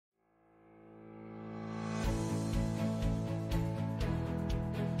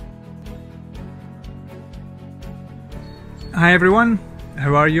Hi everyone,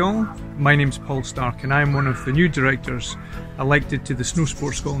 how are you all? My name's Paul Stark and I am one of the new directors elected to the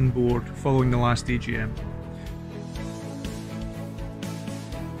Snowsport Scotland board following the last AGM.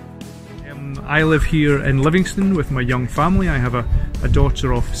 I live here in Livingston with my young family. I have a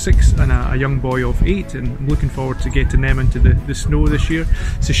daughter of 6 and a young boy of 8, and I'm looking forward to getting them into the snow this year.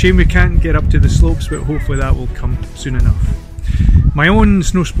 It's a shame we can't get up to the slopes, but hopefully that will come soon enough. My own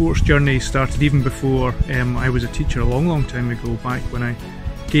snow sports journey started even before I was a teacher a long time ago, back when I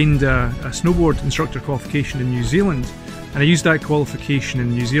gained a snowboard instructor qualification in New Zealand. And I used that qualification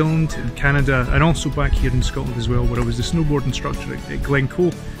in New Zealand, in Canada, and also back here in Scotland as well, where I was the snowboard instructor at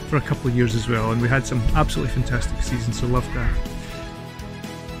Glencoe for a couple of years as well, and we had some absolutely fantastic seasons, so loved that.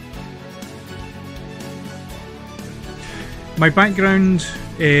 My background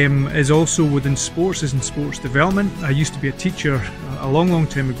is also within sports, is in sports development. I used to be a teacher a long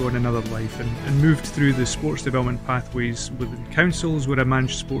time ago in another life, and moved through the sports development pathways within councils where I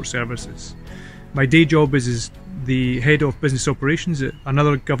managed sports services. My day job is the head of business operations at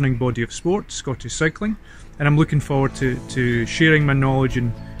another governing body of sport, Scottish Cycling, and I'm looking forward to sharing my knowledge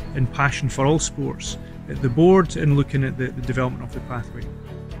and passion for all sports at the board and looking at the development of the pathway.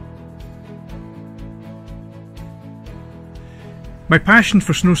 My passion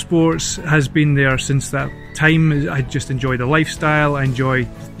for snow sports has been there since that time. I just enjoy the lifestyle. I enjoy,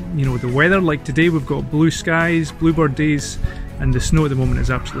 the weather. Like today, we've got blue skies, bluebird days, and the snow at the moment is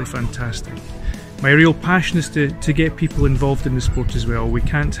absolutely fantastic. My real passion is to get people involved in the sport as well. We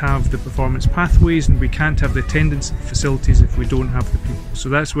can't have the performance pathways and we can't have the attendance facilities if we don't have the people. So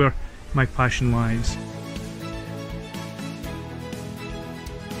that's where my passion lies.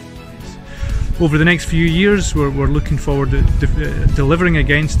 Over the next few years, we're looking forward to delivering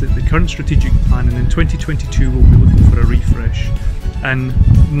against the current strategic plan, and in 2022 we'll be looking for a refresh. And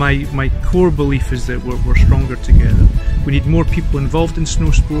my core belief is that we're stronger together. We need more people involved in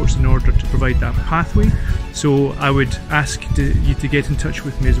snow sports in order to provide that pathway. So I would ask you to get in touch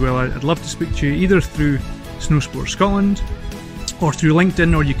with me as well. I'd love to speak to you either through Snowsport Scotland or through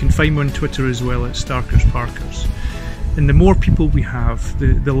LinkedIn, or you can find me on Twitter as well at Starkers Parkers. And the more people we have,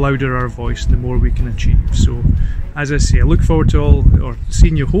 the louder our voice and the more we can achieve. So as I say, I look forward to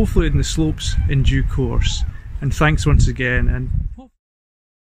seeing you hopefully in the slopes in due course. And thanks once again. And